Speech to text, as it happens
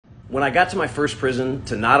When I got to my first prison,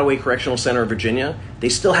 to Nottoway Correctional Center in Virginia, they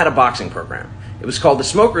still had a boxing program. It was called The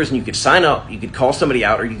Smokers, and you could sign up, you could call somebody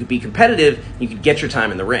out, or you could be competitive, and you could get your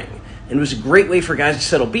time in the ring. And it was a great way for guys to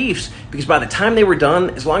settle beefs, because by the time they were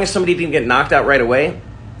done, as long as somebody didn't get knocked out right away,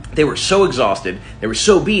 they were so exhausted, they were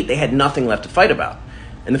so beat, they had nothing left to fight about.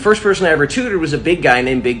 And the first person I ever tutored was a big guy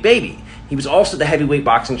named Big Baby. He was also the heavyweight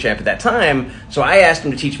boxing champ at that time, so I asked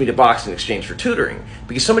him to teach me to box in exchange for tutoring.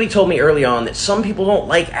 Because somebody told me early on that some people don't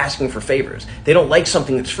like asking for favors. They don't like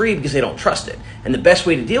something that's free because they don't trust it. And the best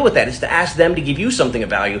way to deal with that is to ask them to give you something of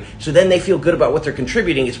value, so then they feel good about what they're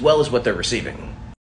contributing as well as what they're receiving.